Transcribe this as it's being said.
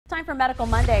Time for Medical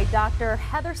Monday. Dr.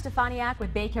 Heather Stefaniak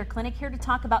with Baycare Clinic here to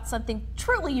talk about something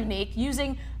truly unique,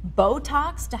 using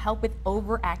Botox to help with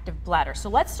overactive bladder. So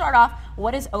let's start off.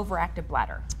 What is overactive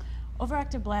bladder?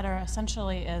 Overactive bladder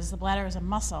essentially is the bladder is a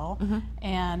muscle,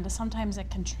 and sometimes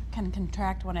it can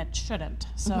contract when it shouldn't.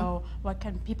 So what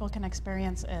people can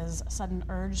experience is a sudden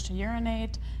urge to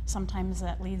urinate. Sometimes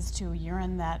that leads to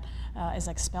urine that is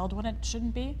expelled when it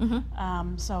shouldn't be.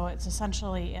 So it's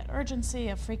essentially an urgency,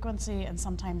 a frequency, and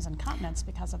sometimes incontinence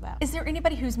because of that. Is there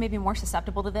anybody who's maybe more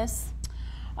susceptible to this?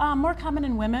 More common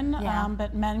in women, Yeah.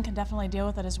 but men can definitely deal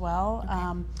with it as well.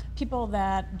 Okay. People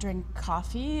that drink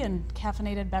coffee and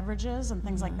caffeinated beverages and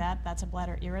things like that, that's a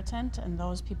bladder irritant, and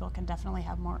those people can definitely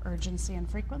have more urgency and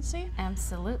frequency.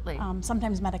 Absolutely.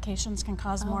 Sometimes medications can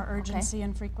cause more urgency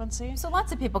and frequency. So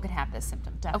lots of people could have this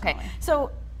symptom. Definitely. Okay,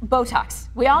 so Botox.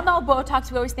 We all know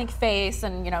Botox. We always think face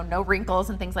and, you know, no wrinkles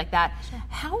and things like that. Sure.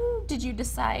 How did you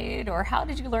decide, or how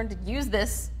did you learn to use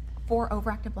this for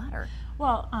overactive bladder?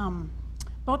 Well,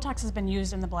 Botox has been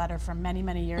used in the bladder for many,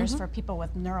 many years for people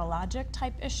with neurologic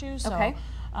type issues. So, Okay.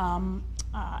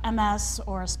 MS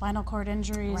or spinal cord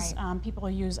injuries. Right. People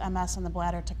use MS in the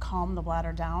bladder to calm the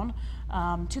bladder down.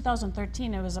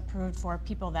 2013, it was approved for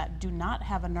people that do not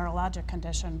have a neurologic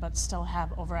condition but still have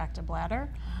overactive bladder.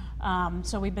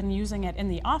 So we've been using it in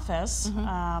the office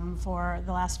for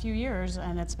the last few years,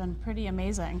 and it's been pretty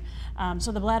amazing.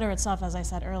 So the bladder itself, as I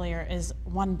said earlier, is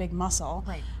one big muscle.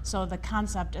 Right. So the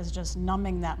concept is just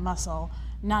numbing that muscle,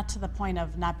 not to the point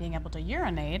of not being able to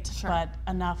urinate, but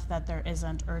enough that there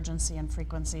isn't urgency and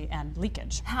frequency and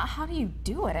leakage. How do you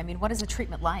do it? I mean, what is the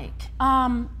treatment like?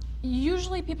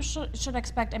 Usually people should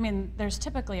expect, I mean, there's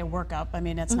typically a workup. I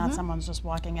mean, it's not someone's just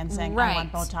walking in saying, I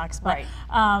want Botox. But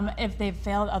if they've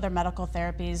failed other medical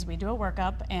therapies, we do a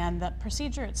workup, and the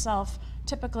procedure itself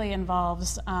typically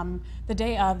involves the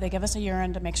day of, they give us a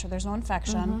urine to make sure there's no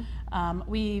infection.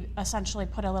 We essentially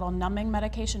put a little numbing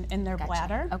medication in their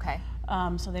bladder. Okay.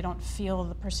 So they don't feel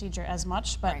the procedure as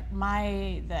much. But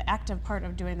the active part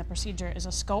of doing the procedure is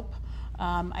a scope.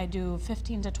 I do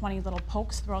 15 to 20 little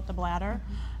pokes throughout the bladder.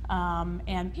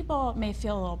 And people may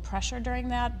feel a little pressure during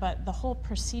that, but the whole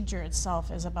procedure itself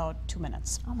is about 2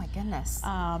 minutes. Oh my goodness.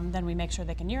 Then we make sure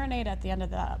they can urinate at the end of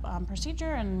the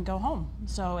procedure and go home.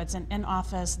 So it's an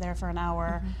in-office, there for an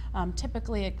hour.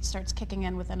 Typically it starts kicking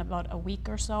in within about a week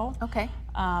or so. Okay.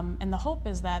 And the hope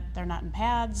is that they're not in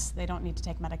pads, they don't need to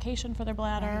take medication for their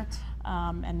bladder,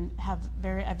 and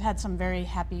I've had some very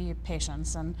happy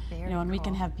patients, and and we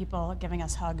can have people giving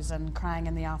us hugs and crying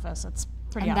in the office. It's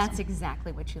pretty awesome. That's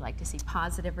exactly what you like to see,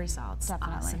 positive results.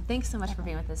 Definitely. Awesome. Thanks so much for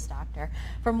being with us, doctor.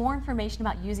 For more information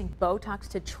about using Botox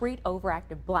to treat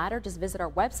overactive bladder, just visit our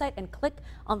website and click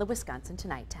on the Wisconsin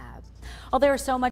Tonight tab. Oh, there is so much